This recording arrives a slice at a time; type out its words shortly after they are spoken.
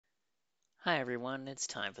Hi everyone, it's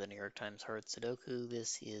time for the New York Times Hard Sudoku.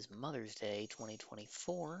 This is Mother's Day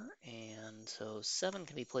 2024, and so 7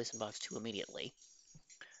 can be placed in box 2 immediately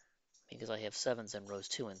because I have 7s in rows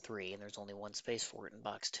 2 and 3, and there's only one space for it in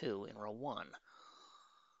box 2 in row 1.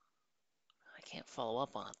 I can't follow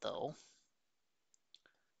up on it though,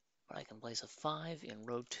 but I can place a 5 in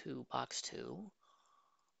row 2, box 2,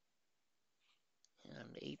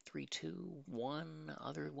 and 8, 3, 2, 1.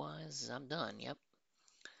 Otherwise, I'm done. Yep.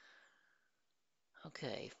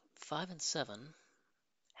 Okay, 5 and 7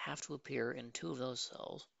 have to appear in 2 of those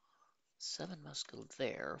cells. 7 must go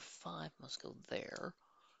there, 5 must go there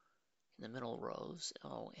in the middle rows.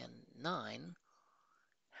 Oh, and 9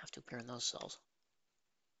 have to appear in those cells.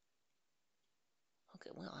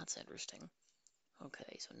 Okay, well, that's interesting.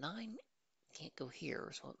 Okay, so 9 can't go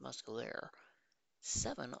here, so it must go there.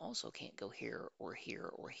 7 also can't go here or here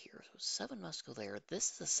or here, so 7 must go there.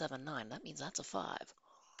 This is a 7, 9. That means that's a 5.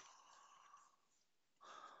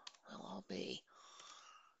 Well, I'll be.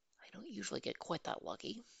 I don't usually get quite that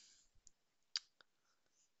lucky.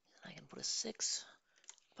 And I can put a 6,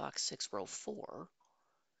 box 6, row 4.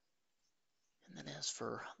 And then as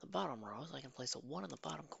for the bottom rows, I can place a 1 in the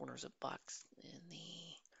bottom corners of box, in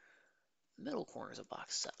the middle corners of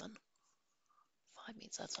box 7. 5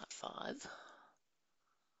 means that's not 5.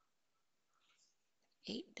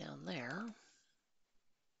 8 down there.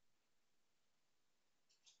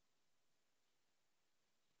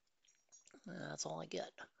 That's all I get.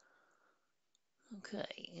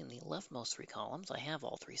 Okay, in the leftmost 3 columns, I have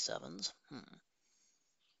all 3 7s.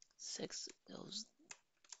 6 goes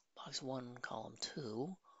box 1, column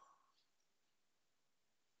 2.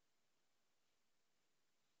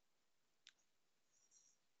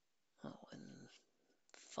 Oh, and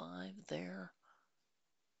 5 there,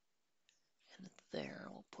 and there.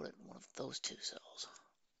 We'll put it in one of those 2 cells.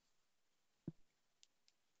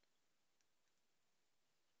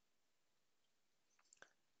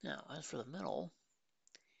 Now, as for the middle,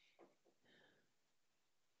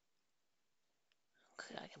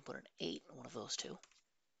 okay, I can put an 8 in one of those 2.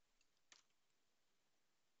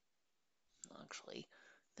 Actually,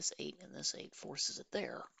 this 8 and this 8 forces it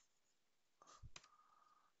there.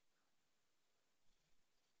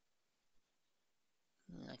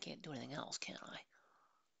 I can't do anything else, can I?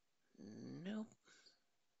 Nope.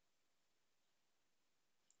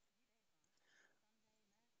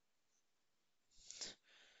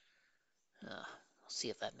 We'll see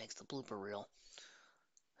if that makes the blooper reel.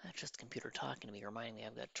 That's just the computer talking to me, reminding me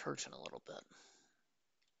I've got church in a little bit.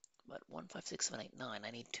 But 1, 5, 6, 7, 8, 9.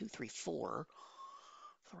 I need 2, 3, 4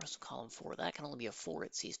 for the rest of column 4. That can only be a 4.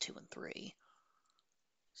 It sees 2 and 3.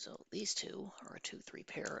 So these 2 are a 2, 3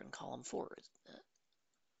 pair in column 4.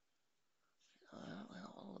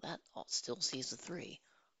 Well, that still sees the 3.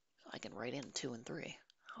 So I can write in 2 and 3.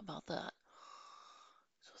 How about that?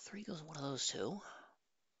 So 3 goes in one of those 2.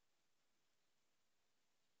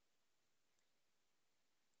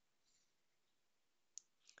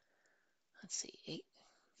 Let's see, 8,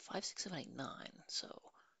 5, 6, 7, 8, 9. So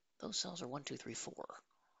those cells are 1, 2, 3, 4.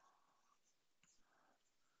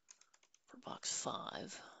 For box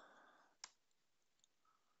 5,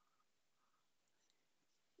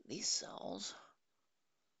 these cells,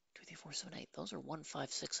 2, 3, 4, 7, 8, those are 1,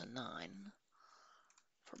 5, 6, and 9.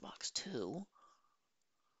 For box 2,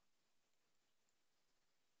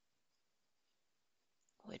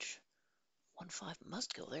 which 1, 5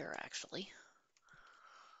 must go there, actually.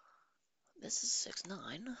 This is 6,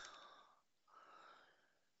 9.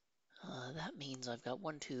 That means I've got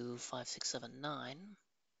 1, 2, 5, 6, 7, 9.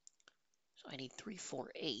 So I need 3,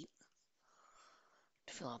 4, 8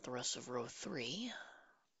 to fill out the rest of row 3,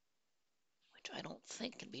 which I don't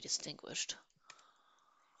think can be distinguished.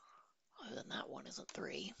 Other than that one isn't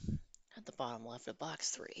 3. At the bottom left of box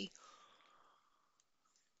 3.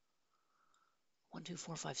 1, 2,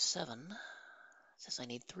 4, 5, 7. Says I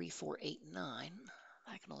need 3, 4, 8, 9.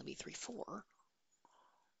 That can only be 3, 4.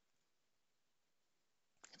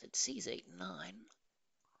 Because it sees 8 and 9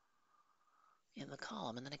 in the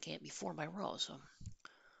column, and then it can't be 4 by row, so 1,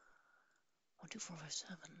 2, 4, 5,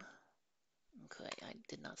 7. Okay, I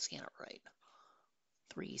did not scan it right.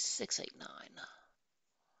 3, 6, 8, 9.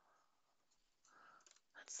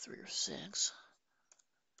 That's 3 or 6.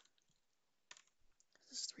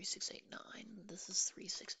 This is 3, 6, 8, 9. This is 3,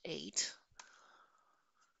 6, 8.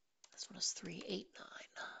 This one is 3, 8,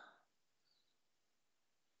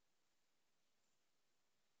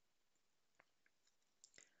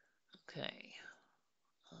 9. Okay.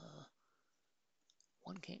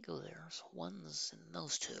 1 can't go there, so 1's in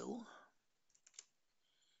those 2.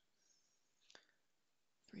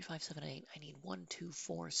 3, 5, 7, 8. I need 1, 2,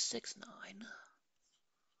 4, 6, 9.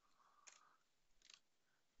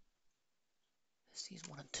 sees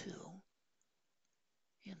 1 and 2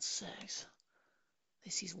 and 6. They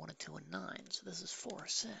sees 1 and 2 and 9, so this is 4,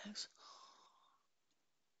 6.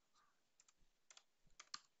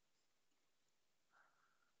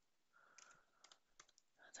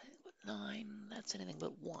 That's anything but 9. That's anything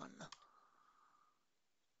but 1.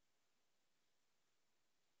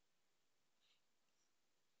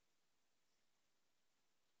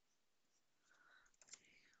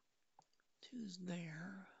 Two's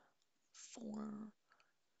there. 4,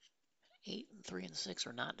 8, and 3 and 6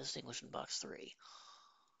 are not distinguished in box 3.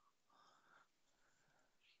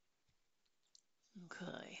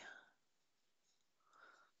 Okay.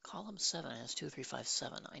 Column 7 has 2, 3, 5,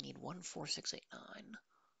 7. I need 1, 4, 6, 8, 9.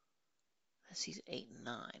 That sees 8 and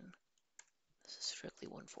 9. This is strictly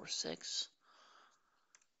 1, 4, 6.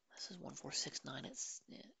 This is 1, 4, 6, 9. It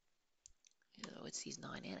sees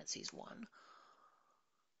 9 and it sees 1.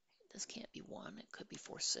 This can't be 1. It could be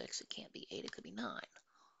 4, 6. It can't be 8. It could be 9.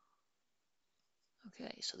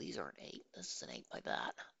 Okay, so these are an 8. This is an 8 by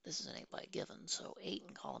that. This is an 8 by given. So 8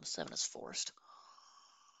 in column 7 is forced.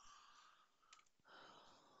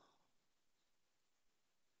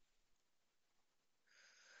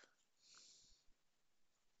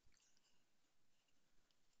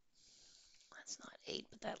 That's not 8,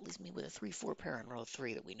 but that leaves me with a 3, 4 pair in row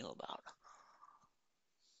 3 that we knew about.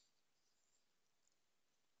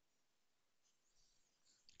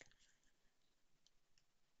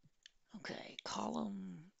 Okay,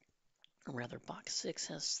 box 6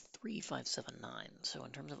 has 3, 5, 7, 9. So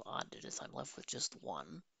in terms of odd digits, I'm left with just 1.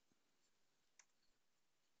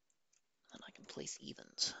 And I can place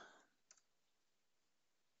evens.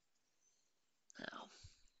 Now,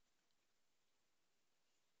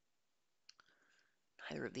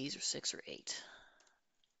 neither of these are 6 or 8.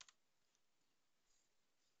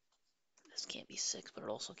 This can't be 6, but it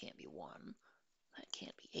also can't be 1. That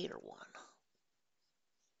can't be 8 or 1.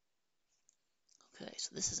 Okay,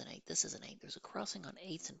 so this is an 8, this is an 8. There's a crossing on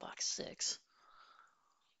 8s in box 6.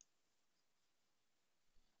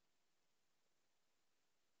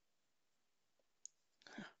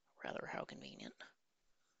 Rather, how convenient.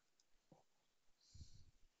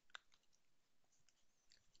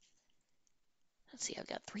 Let's see, I've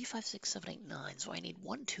got 3, 5, 6, 7, 8, 9, so I need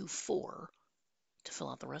 1, 2, 4 to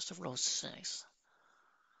fill out the rest of row 6.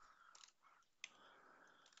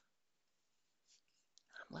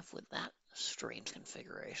 I'm left with that strange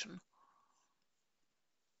configuration.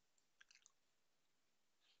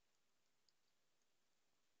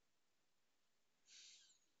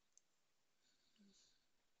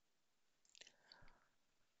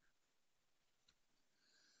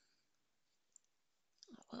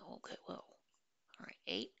 Well, okay, well. All right,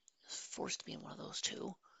 8 is forced to be in one of those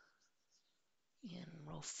two. In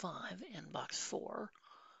row 5 and box 4.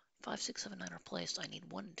 5, 6, 7, 9 are placed. I need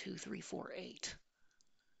 1, 2, 3, 4, 8.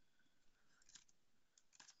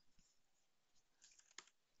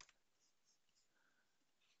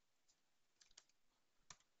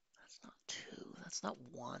 That's not 2. That's not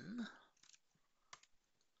 1.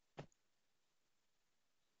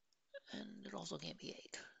 And it also can't be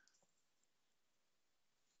 8.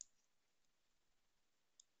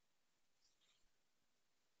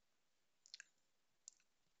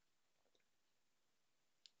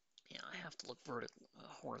 Yeah, I have to look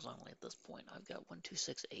horizontally at this point. I've got 1, 2,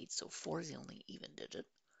 6, 8, so 4 is the only even digit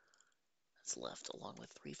that's left, along with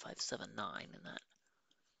 3, 5, 7, 9, and that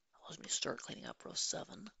allows me to start cleaning up row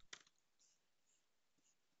 7.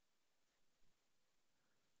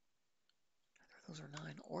 Those are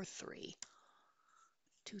 9 or 3.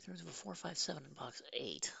 2/3 of a 4, 5, 7 in box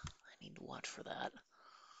 8. I need to watch for that.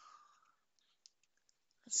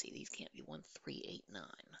 Let's see, these can't be 1, 3, 8, 9.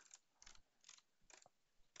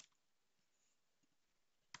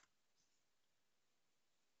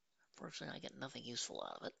 Fortunately, I get nothing useful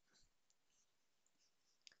out of it.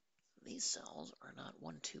 These cells are not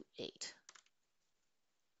 1, 2, 8.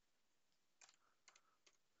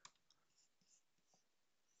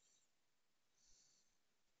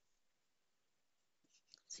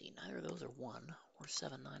 See, neither of those are 1 or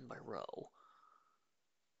 7, 9 by row.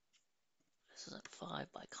 This isn't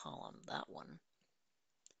 5 by column. That one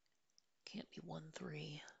can't be 1,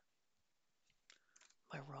 3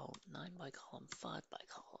 by row, 9 by column, 5 by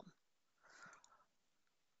column.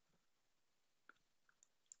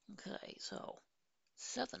 Okay, so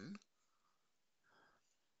 7.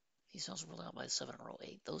 These cells are ruled out by the 7 in row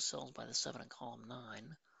 8. Those cells by the 7 in column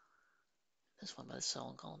 9. This one by the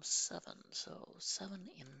cell in column 7. So 7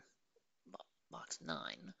 in box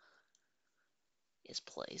 9 is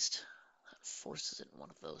placed. That forces it in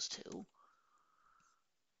one of those two.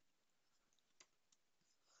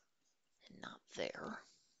 And not there.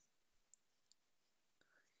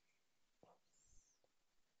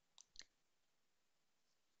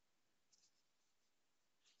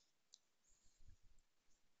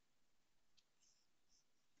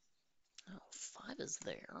 5 is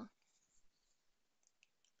there.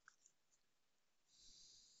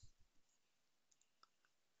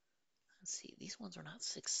 Let's see, these ones are not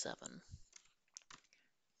 6, 7.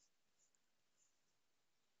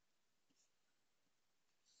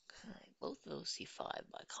 Okay, both of those see 5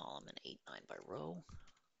 by column and 8, 9 by row.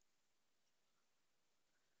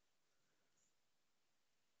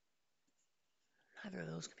 Neither of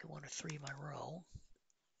those can be 1 or 3 by row.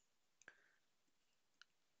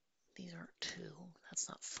 These aren't 2. That's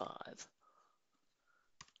not 5.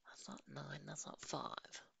 That's not 9. That's not 5.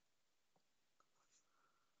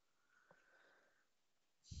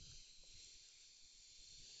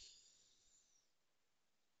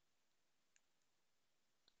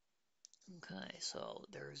 Okay, so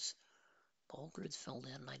there's all grids filled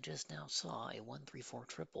in. I just now saw a 1, 3, 4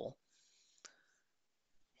 triple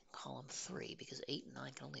in column 3 because 8 and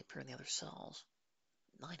 9 can only appear in the other cells.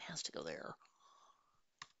 9 has to go there.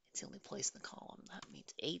 It's the only place in the column. That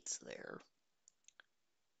means 8's there.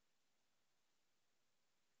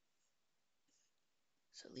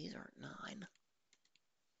 So these aren't 9.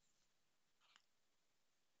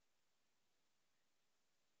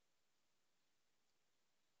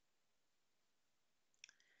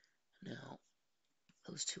 Now,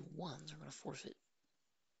 those 2 1s are going to forfeit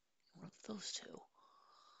one of those 2.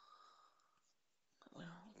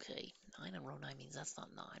 Well, okay, 9 in row 9 means that's not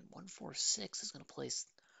 9. 1, 4, 6 is going to place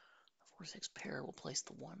the 4, 6 pair will place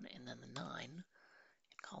the 1 and then the 9 in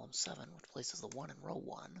column 7, which places the 1 in row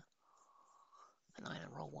 1. The 9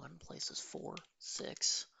 in row 1 places 4,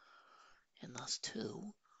 6, and thus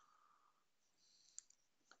 2.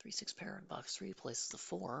 3, 6 pair in box 3 places the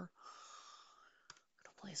 4.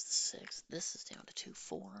 It'll place the 6. This is down to 2,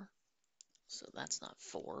 4. So that's not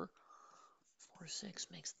 4. 4, 6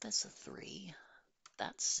 makes this a 3.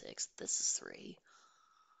 That's 6. This is 3. 3,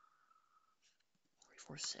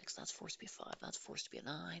 4, 6. That's forced to be a 5. That's forced to be a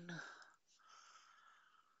 9.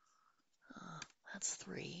 That's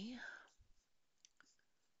 3.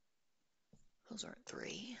 Those aren't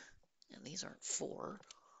 3. And these aren't 4.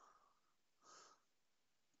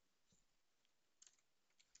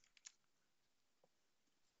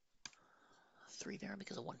 3 there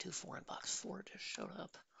because a 1, 2, 4 in box 4 just showed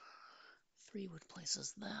up. 3 would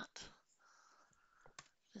places that.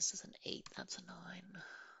 This is an 8. That's a 9.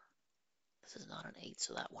 This is not an 8,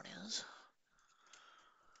 so that one is.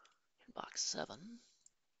 In box 7.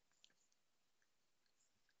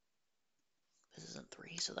 This isn't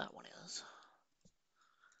 3, so that one is.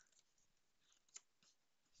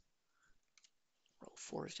 Row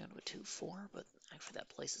 4 is down to a 2, 4, but actually that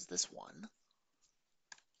places this 1.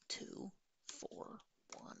 2, 4,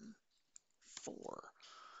 1, 4,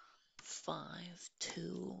 5,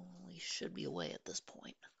 2. We should be away at this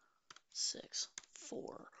point. 6,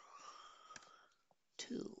 4,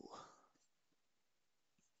 2.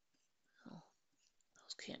 Well,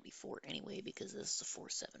 those can't be 4 anyway because this is a 4,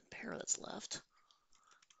 7 pair that's left.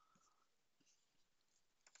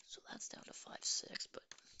 So that's down to 5, 6, but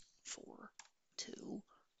 4, 2,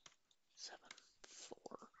 7,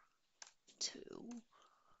 4, 2,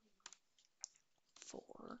 4,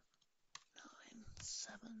 9,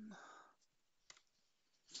 7,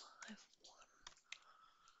 5,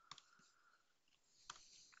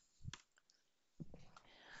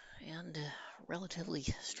 1. And relatively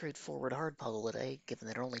straightforward hard puzzle today, given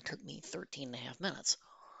that it only took me 13.5 minutes.